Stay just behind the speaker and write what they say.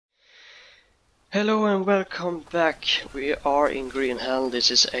Hello and welcome back. We are in Green Hell. This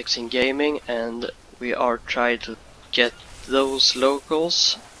is X in Gaming, and we are trying to get those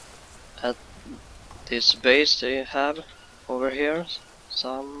locals at this base they have over here,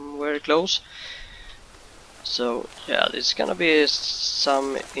 somewhere close. So yeah, this is gonna be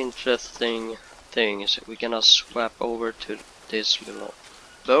some interesting things. We're gonna swap over to this little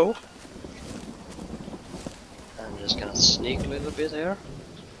bow. I'm just gonna sneak a little bit here.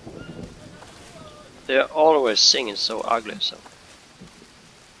 They're always singing so ugly, so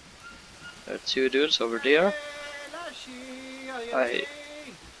there are two dudes over there. I'm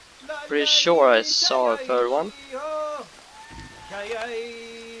pretty sure I saw a third one.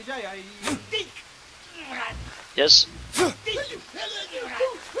 Yes.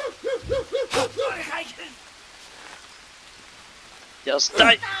 Just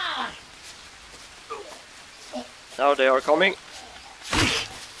die! Now they are coming.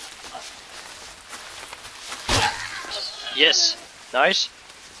 Yes, nice.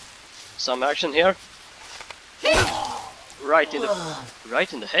 Some action here. Right in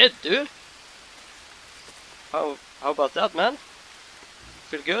the head, dude. How about that, man?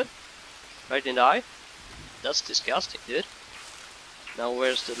 Feel good? Right in the eye. That's disgusting, dude. Now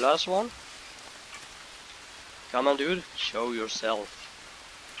where's the last one? Come on, dude. Show yourself.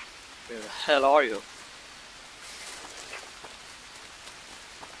 Where the hell are you?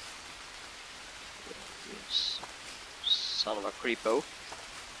 Son of a creepo.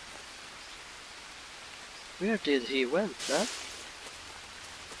 Where did he went, man?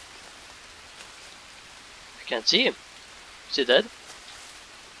 I can't see him. Is he dead?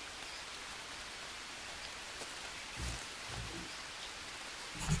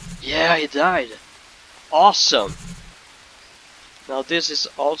 Yeah, he died. Awesome. Now this is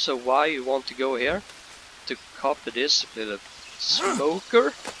also why you want to go here, to copy this little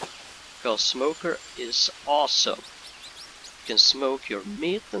smoker, because smoker is awesome. You can smoke your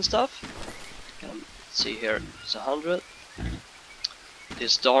meat and stuff. See here, it's 100.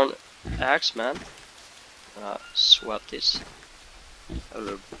 This darn axe, man. Swap this. A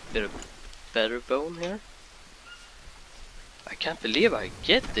little bit of better bone here. I can't believe I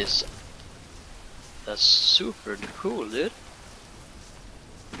get this. That's super cool, dude.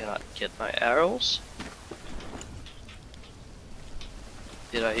 Gonna get my arrows.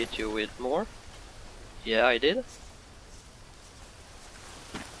 Did I hit you with more? Yeah, I did.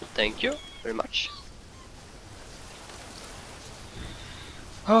 Thank you very much.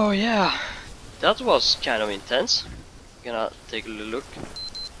 Oh yeah, that was kind of intense. Gonna take a look.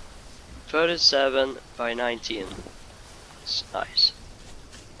 37 by 19. It's nice.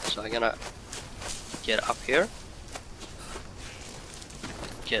 So I'm gonna get up here.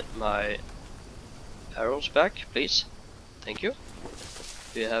 Get my arrows back, please. Thank you.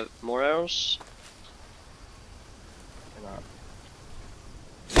 Do you have more arrows? Gonna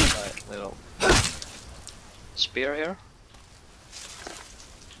my little spear here.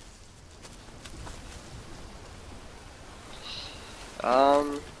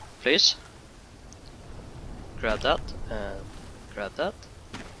 Please grab that and grab that.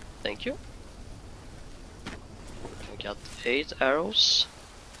 Thank you. We got 8 arrows.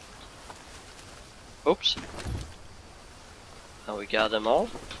 Oops. Now we got them all.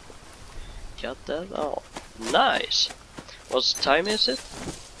 Got that all. Nice. What time is it?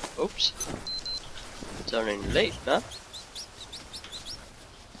 Oops. Turning late, man.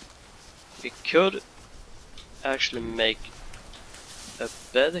 We could actually make a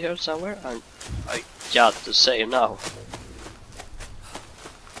bed here somewhere, and I got to save now.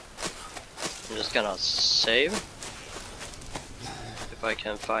 I'm just gonna save. If I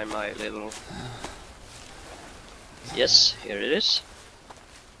can find my little... Yes, here it is.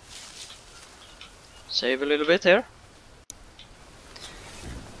 Save a little bit here.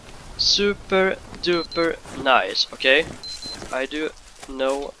 Super duper nice. Okay, I do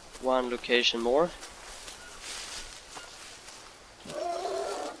know one location more.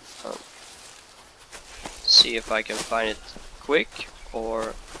 See if I can find it quick,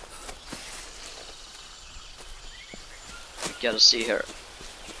 or we gotta see here.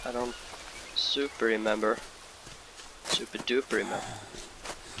 I don't super duper remember.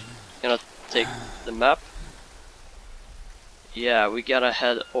 Gonna take the map. Yeah, we gotta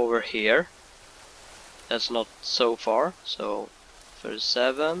head over here. That's not so far, so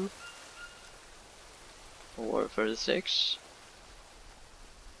 37 or 36.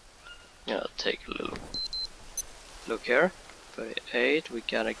 Yeah, take a little look here. 38, we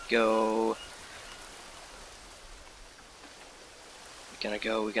gotta go.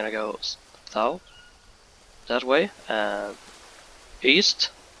 We're gonna go south that way and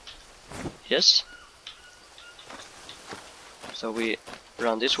east. Yes. So we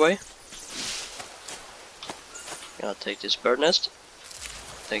run this way. Gonna take this bird nest.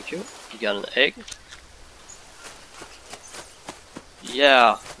 Thank you. You got an egg.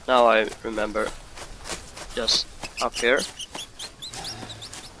 Yeah, now I remember. Just up here.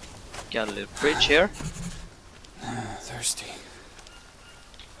 Got a little bridge here. Thirsty.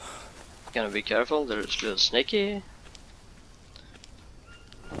 Gotta be careful, there's a little snaky.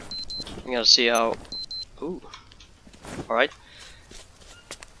 I'm gonna see how... Ooh. Alright.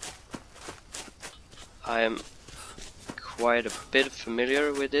 I am quite a bit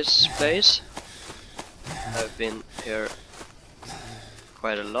familiar with this place. I've been here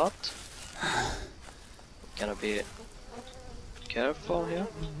quite a lot. Gonna be careful here.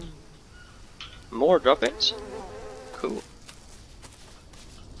 More droppings. Cool.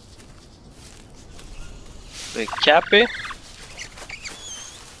 Big Cappy.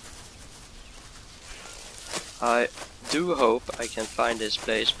 I do hope I can find this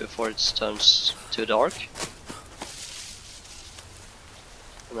place before it turns too dark.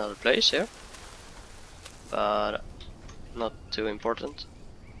 Another place here, but not too important.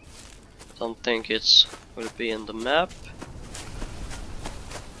 Don't think it's will be in the map.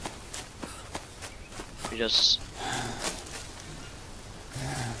 We're just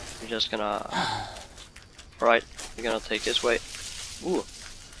gonna... Right, we're gonna take this way. Ooh,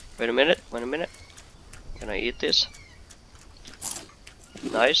 wait a minute. Gonna eat this.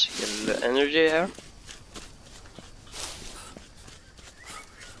 Nice, get a little energy here.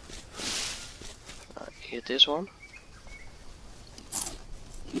 Eat this one.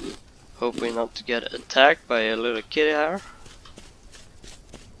 Hoping not to get attacked by a little kitty here.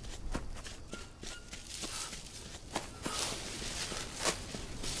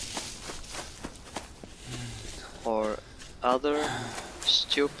 Or other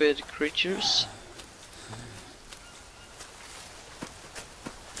stupid creatures.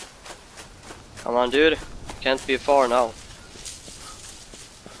 Come on, dude. Can't be far now.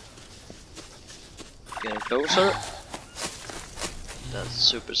 Getting closer. That's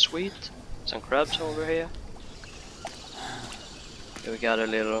super sweet. Some crabs over here. We got a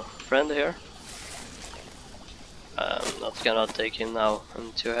little friend here. I'm not gonna take him now.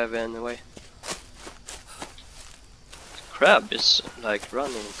 I'm too heavy anyway. Crab is like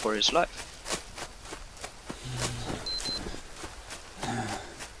running for his life.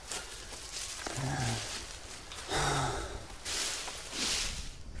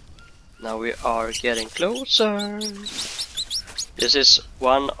 Now we are getting closer. This is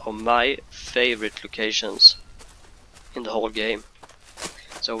one of my favorite locations in the whole game.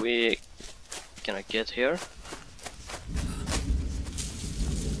 So we gonna get here.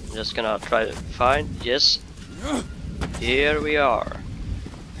 I'm just gonna try to find, yes, here we are.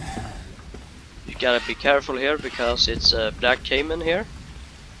 You gotta be careful here because it's a black caiman here.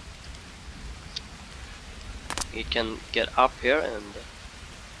 It can get up here and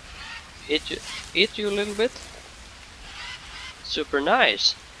eat you a little bit. Super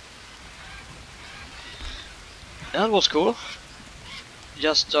nice. That was cool.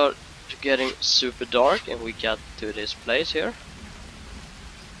 Just started getting super dark and we got to this place here.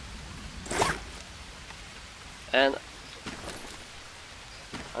 And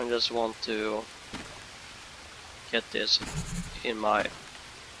I just want to get this in my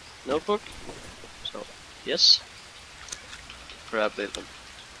notebook. So yes, grab a little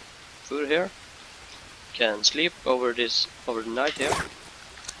food here. Can sleep over the night here.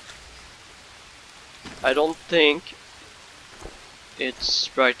 I don't think it's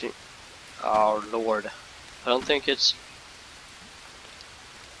writing our Lord. I don't think it's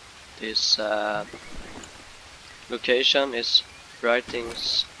this location is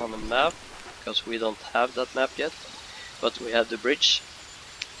writings on the map because we don't have that map yet, but we have the bridge,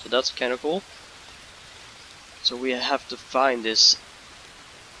 so that's kind of cool. So we have to find this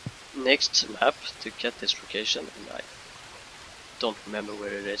next map to get this location, and I don't remember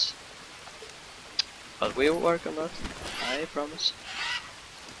where it is, but we will work on that, I promise.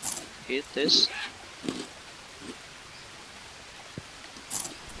 Eat this.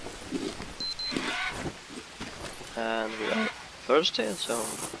 And we are thirsty, so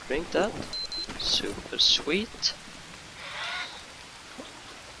drink that. Super sweet.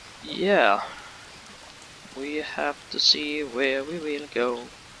 Yeah, we have to see where we will go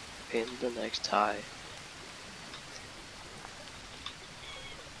in the next high.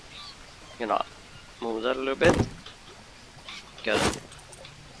 Gonna move that a little bit. Got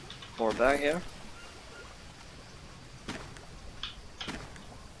more bag here.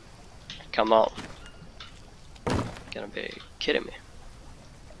 Come on. Gonna be kidding me.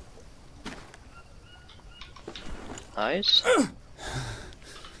 Nice.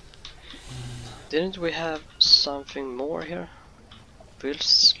 Didn't we have something more here?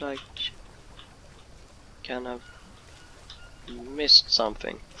 Feels like kind of missed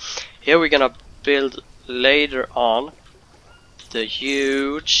something. Here we're gonna build later on the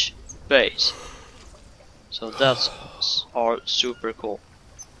huge base. So that's all super cool.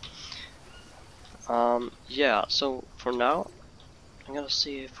 Yeah, so for now I'm gonna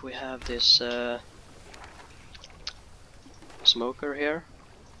see if we have this smoker here.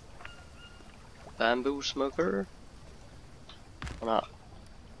 Bamboo smoker. Gonna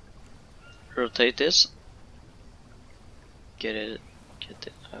rotate this. Get it.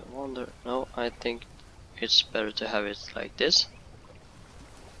 I wonder. No, I think it's better to have it like this.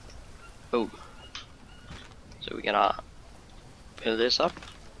 Boom. So we're gonna build this up.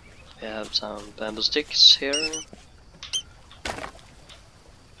 We have some bamboo sticks here.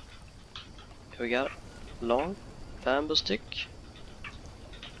 Here we got long bamboo stick.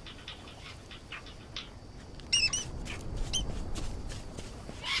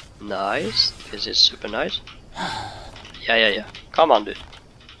 Nice. This is super nice. Yeah. Come on, dude.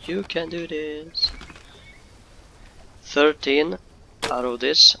 You can do this. 13 out of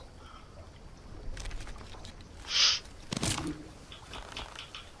this.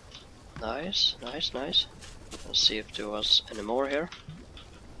 Nice. Let's see if there was any more here.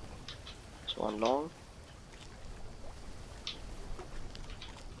 There's one long.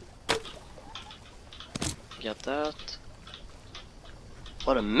 Get that.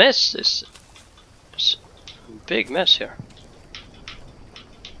 What a mess this is. A big mess here.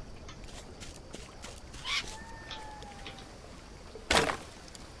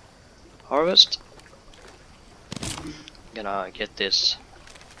 Harvest. Gonna get this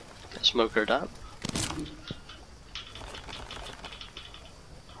smoker down.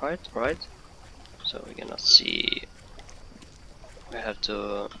 Right. So we're gonna see. We have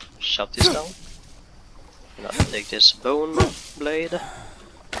to shut this down. Gonna take this bone blade.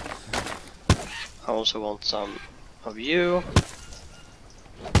 I also want some of you.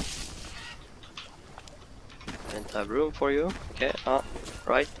 Don't have room for you. Okay,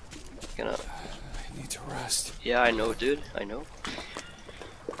 right. Gonna. I need to rest. Yeah, I know, dude. I know.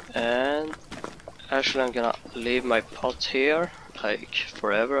 And actually, I'm gonna leave my pot here, like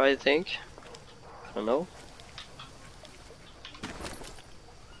forever, I think. I don't know.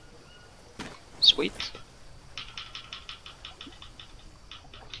 Sweet.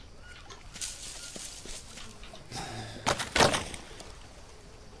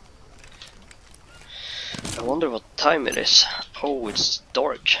 I wonder what time it is. Oh, it's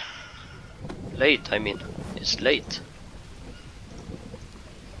dark. Late, I mean. It's late.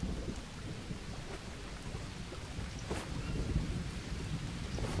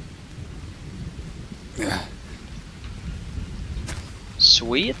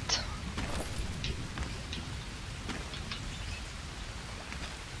 Sweet.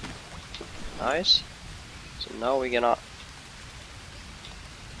 Nice. So now we're gonna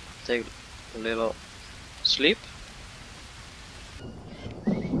take a little sleep.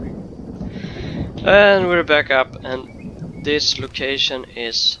 And we're back up, and this location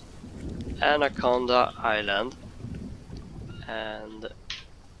is Anaconda Island. And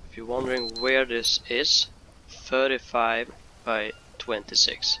if you're wondering where this is, 35 by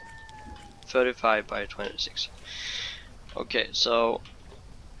 26. 35 by 26. Okay, so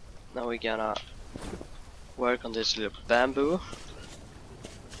now we're gonna work on this little bamboo.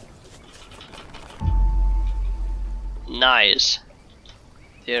 Nice.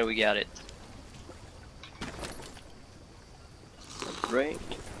 There we got it. Break.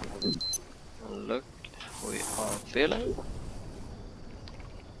 Look, we are filling.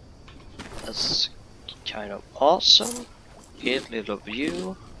 That's kind of awesome. Get little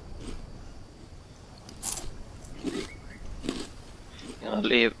view. Gonna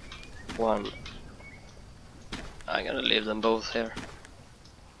leave one. I'm gonna leave them both here.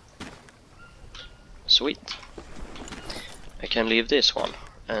 Sweet. I can leave this one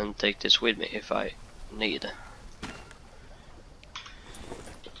and take this with me if I need.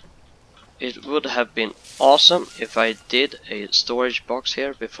 It would have been awesome if I did a storage box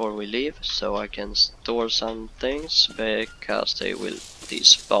here before we leave, so I can store some things, because they will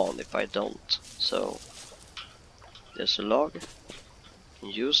despawn if I don't. So there's a log.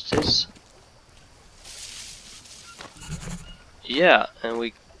 Use this. Yeah, and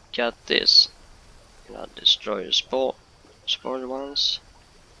we got this. Destroy the spoiled ones.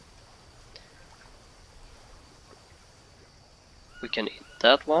 We can eat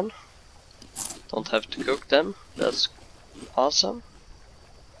that one. Don't have to cook them. That's awesome.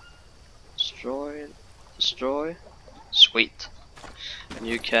 Destroy. Sweet. And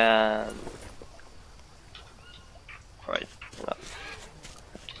you can... Alright,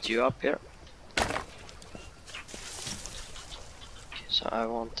 get you up here. Okay, so I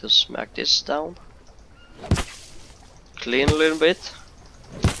want to smack this down. Clean a little bit.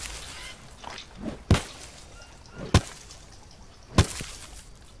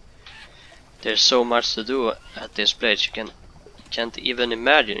 There's so much to do at this place, you can't even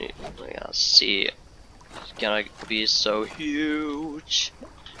imagine it. We're gonna see, it's gonna be so huge.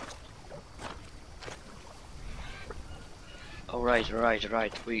 Alright,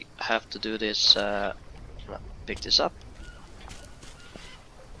 right. We have to do this. Pick this up.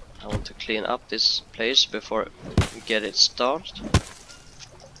 I want to clean up this place before we get it started.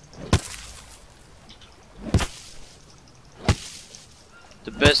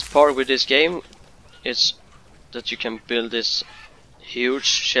 The best part with this game is that you can build this huge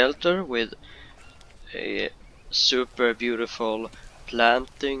shelter with a super beautiful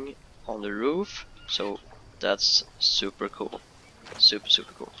planting on the roof. So that's super cool. Super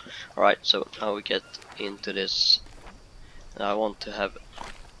cool. Alright, so now we get into this. Now I want to have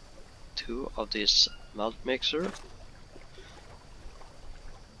 2 of this malt mixer.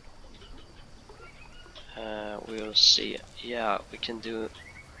 We'll see. Yeah, we can do.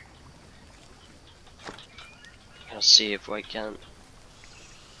 I'll see if I can.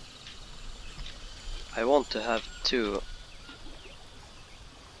 I want to have 2.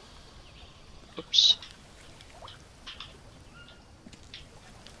 Oops.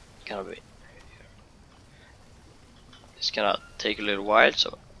 Gonna be. It's gonna take a little while,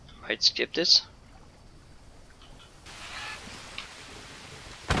 so I might skip this.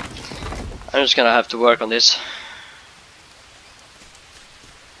 I'm just gonna have to work on this.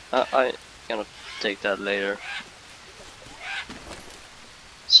 I'm gonna take that later.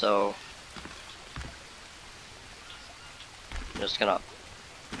 So I'm just gonna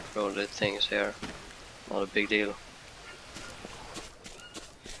roll the things here. Not a big deal.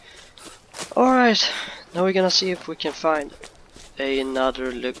 Alright, now we're gonna see if we can find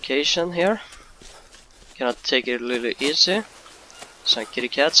another location here. Gonna take it a little easy. Some kitty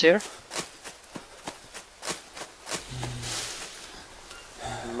cats here.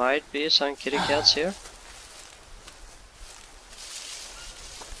 Might be some kitty cats here.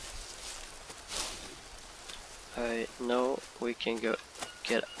 I know we can go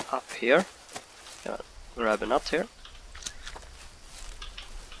get up here. Gonna grab a nut here.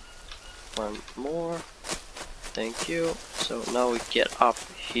 One more. Thank you. So now we get up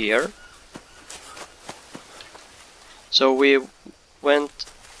here. So we went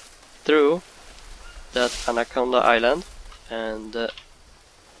through that Anaconda Island and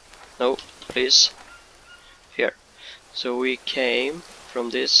no, please. Here. So we came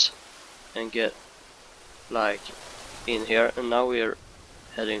from this and get like in here, and now we are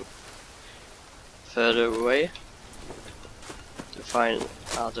heading further away to find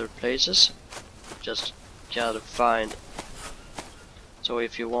other places. Just gotta find. So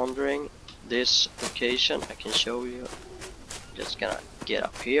if you're wondering, this location I can show you. Just gonna get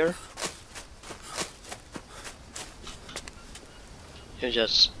up here. You're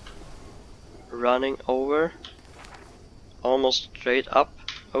just running over almost straight up.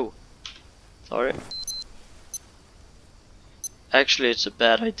 Oh, sorry. Actually, it's a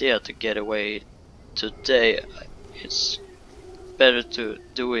bad idea to get away today. It's better to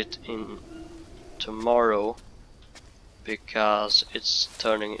do it in tomorrow because it's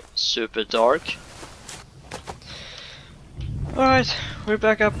turning super dark. Alright, we're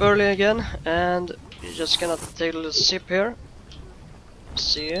back up early again, and we're just gonna take a little sip here.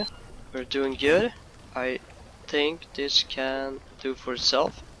 See, we're doing good. I think this can do for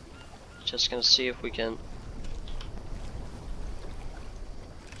itself. Just gonna see if we can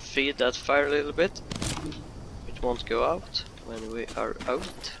feed that fire a little bit. It won't go out when we are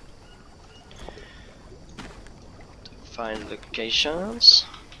out. To find locations.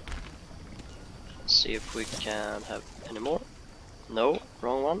 See if we can have any more. No,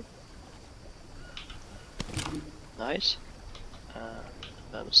 wrong one. Nice.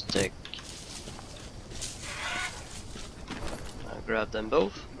 Let's take. I'll grab them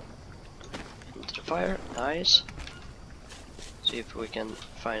both into the fire. Nice. See if we can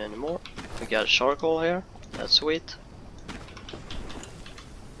find any more. We got charcoal here. That's sweet.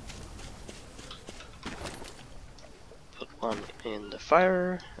 Put one in the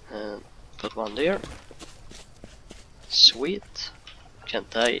fire and put one there. Sweet. Can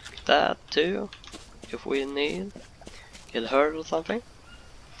take that too if we need. Get hurt or something.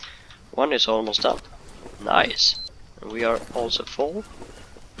 One is almost done. Nice. And we are also full.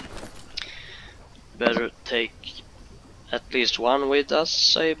 Better take at least one with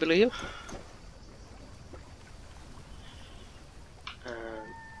us, I believe.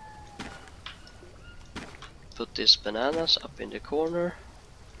 And put these bananas up in the corner.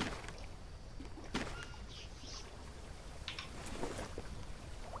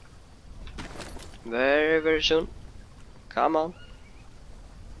 Very, very soon. Come on.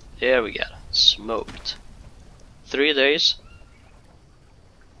 Here we go. Smoked. 3 days.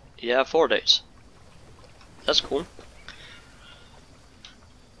 Yeah, 4 days. That's cool.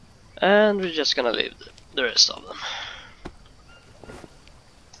 And we're just gonna leave the rest of them.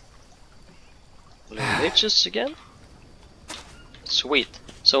 Little leeches again. Sweet.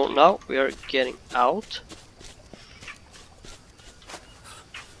 So now we are getting out.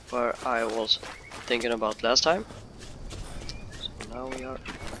 Where I was thinking about last time. So now we are...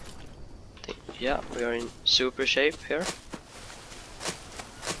 yeah, we are in super shape here.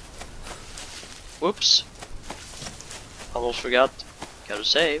 Whoops. Almost forgot. Gotta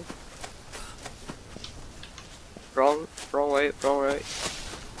save. Wrong way, wrong way.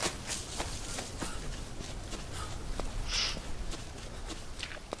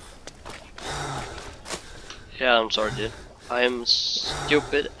 Yeah, I'm sorry, dude. I am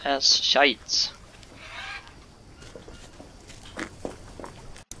stupid as shite.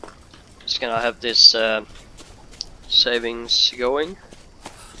 Just gonna have this savings going.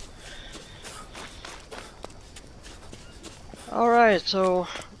 Alright, so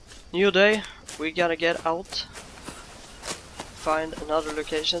new day. We gotta get out. Find another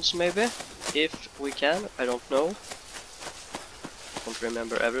locations maybe. If we can, I don't know. Don't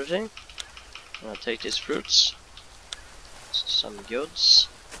remember everything. I'll take these fruits. Some goodies.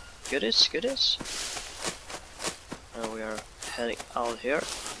 And we are heading out here.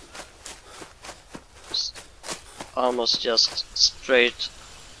 Almost just straight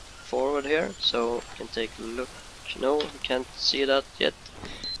forward here, so we can take a look. No, we can't see that yet.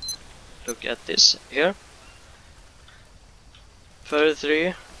 Look at this here.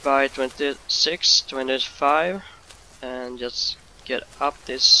 33 by 26, 25, and just get up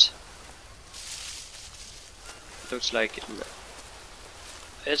this. Looks like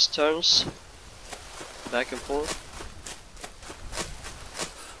it turns back and forth.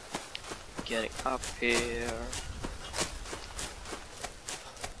 Getting up here.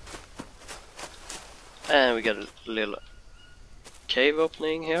 And we got a little cave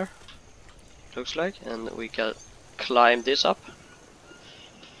opening here. Looks like, and we can climb this up.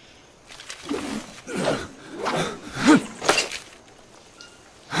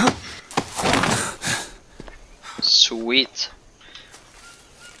 Sweet.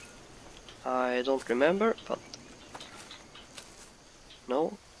 I don't remember, but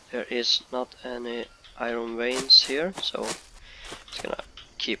no, there is not any iron veins here, so it's gonna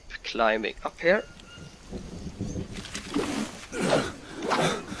keep climbing up here.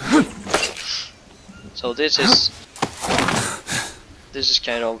 So this is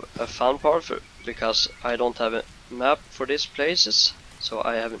kind of a fun part because I don't have a map for these places, so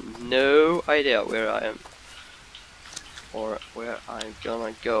I have no idea where I am or where I'm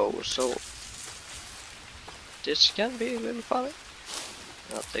gonna go. So this can be a little funny.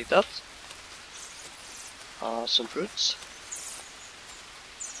 I'll take that. Some fruits.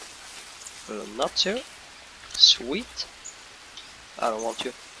 Little nuts here. Sweet. I don't want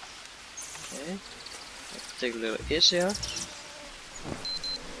you. Okay. Take a little easy here.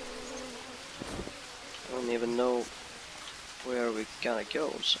 I don't even know where we're gonna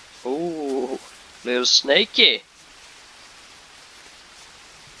go. So, ooh, little snaky.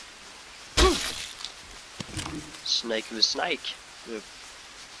 Snake the snake. The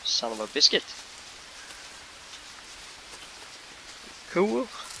son of a biscuit. Cool.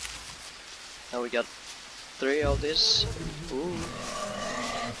 Now we got 3 of this. Ooh.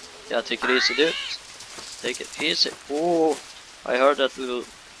 Yeah, take it easy, dude. Take it easy. Oh, I heard that little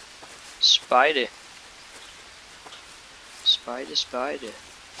Spidey. Spidey.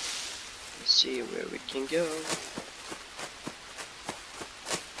 Let's see where we can go.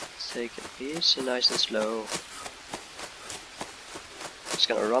 Take it easy, nice and slow. Just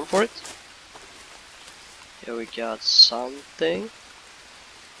gonna run for it. Here we got something.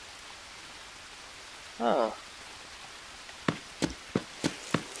 Ah.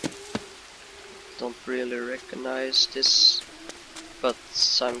 Don't really recognize this, but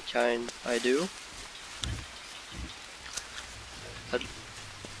some kind I do.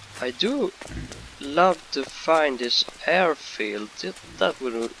 I do love to find this airfield. That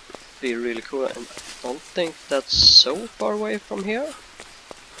would be really cool, and I don't think that's so far away from here.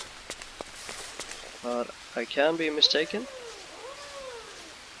 But I can be mistaken.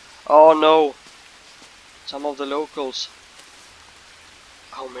 Oh no! Some of the locals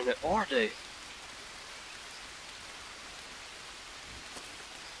How many are they?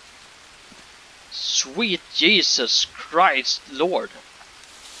 Sweet Jesus Christ, Lord.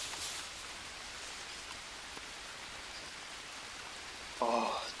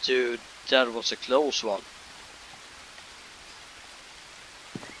 Oh, dude, that was a close one.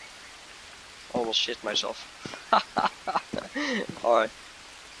 Almost shit myself. Alright.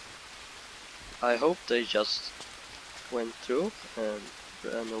 I hope they just went through and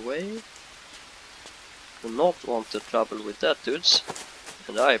ran away. Do not want to trouble with that, dudes.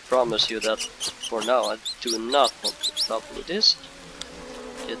 And I promise you that for now I do not want to trouble with this.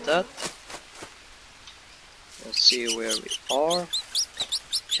 Get that. Let's see where we are.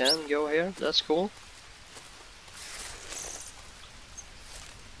 Can go here, that's cool.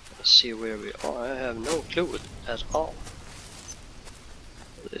 Let's see where we are. I have no clue at all.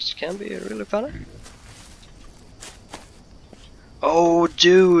 This can be really funny. Oh,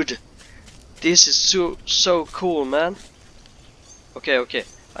 dude, this is so cool, man. Okay,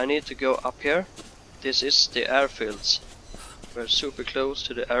 I need to go up here. This is the airfields. We're super close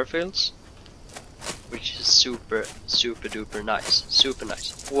to the airfields, which is super duper nice. Super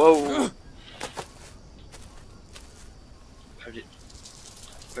nice. Whoa!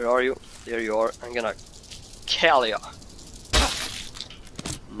 Where are you? There you are. I'm gonna kill ya.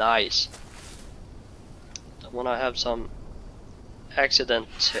 Nice. Don't wanna have some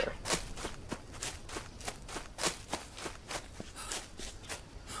accidents here.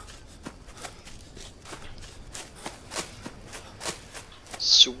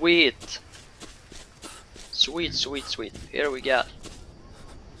 Sweet. Sweet. Here we go.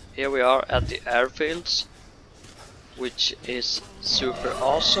 Here we are at the airfields, which is super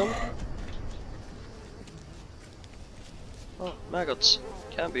awesome. Oh, maggots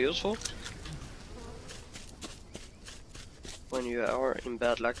can be useful when you are in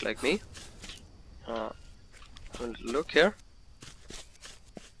bad luck like me. Look here.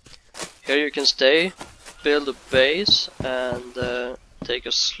 Here you can stay, build a base, and take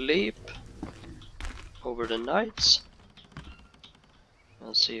a sleep over the nights.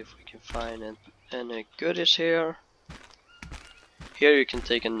 Let's see if we can find any goodies here. Here you can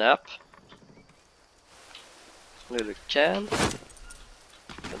take a nap. Little can.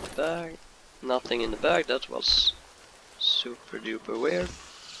 Got the bag. Nothing in the bag. That was super duper weird.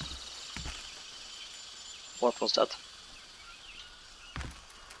 What was that?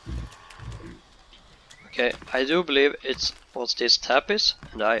 Okay, I do believe it was this tapis,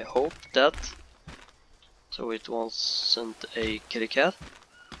 and I hope that so it wasn't a kitty cat,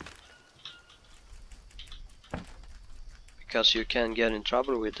 because you can get in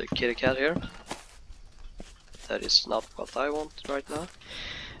trouble with a kitty cat here. That is not what I want right now.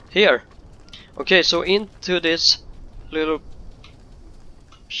 Here, okay, so into this little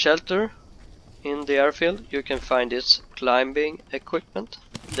shelter in the airfield you can find this climbing equipment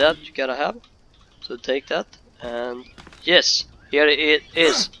that you gotta have. So take that, and yes, here it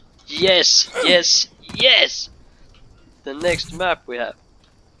is. Yes. The next map we have,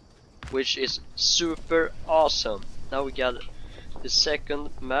 which is super awesome. Now we got the second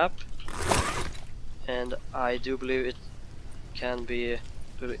map, and I do believe it can be a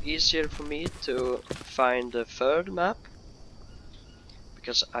little easier for me to find the third map,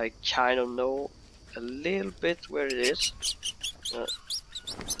 because I kind of know a little bit where it is.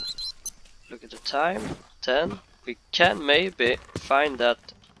 Look at the time, 10. We can maybe find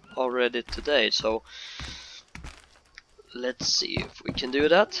that already today, so let's see if we can do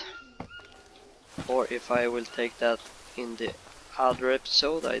that, or if I will take that in the other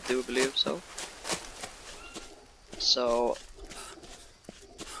episode. I do believe so. So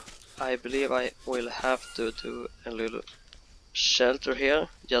I believe I will have to do a little shelter here,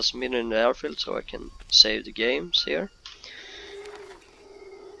 just mid in the airfield, so I can save the games here.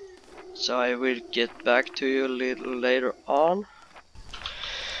 So I will get back to you a little later on.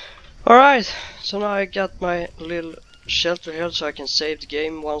 Alright, so now I got my little shelter here so I can save the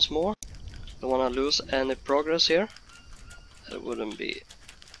game once more. Don't wanna lose any progress here. That wouldn't be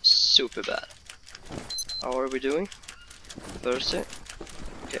super bad. How are we doing? Thursday?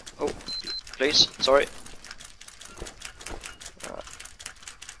 Okay, oh, please, sorry.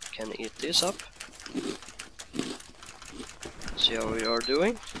 Can eat this up. See how we are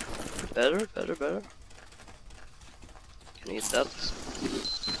doing. Better. Can eat that.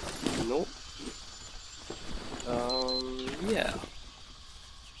 No. Yeah.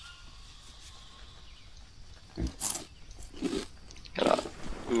 Gotta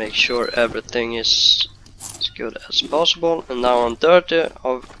make sure everything is as good as possible. And now I'm dirty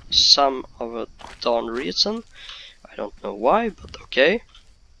of some of a darn reason. I don't know why, but okay.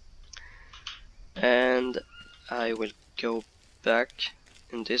 and I will go back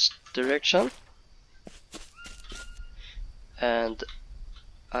in this direction, and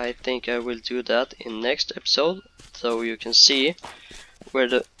I think I will do that in next episode, so you can see where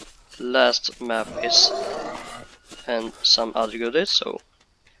the last map is and some other goodies. So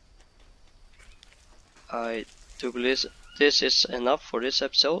I do believe this is enough for this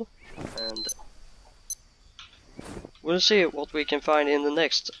episode, and we'll see what we can find in the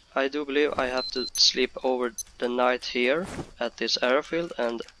next. I do believe I have to sleep over the night here at this airfield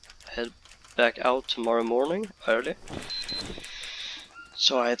and head back out tomorrow morning early.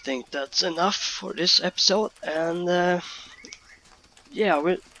 So I think that's enough for this episode, and yeah,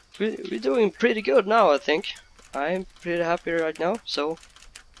 we're doing pretty good now. I think I'm pretty happy right now, so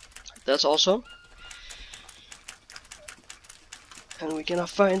that's awesome. And we're gonna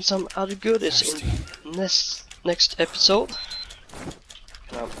find some other goodies in next episode.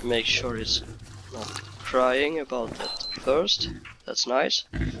 Gonna make sure it's not crying about that first. That's nice.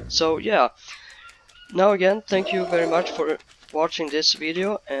 So yeah, now again, thank you very much for watching this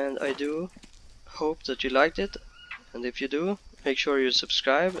video, and I do hope that you liked it. And if you do, make sure you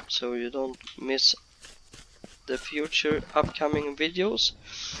subscribe so you don't miss the future upcoming videos,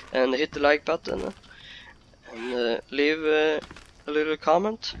 and hit the like button, and leave a little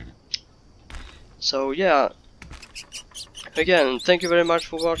comment. So yeah, again, thank you very much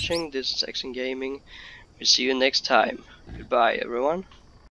for watching. This is X Gaming. We'll see you next time. Goodbye everyone.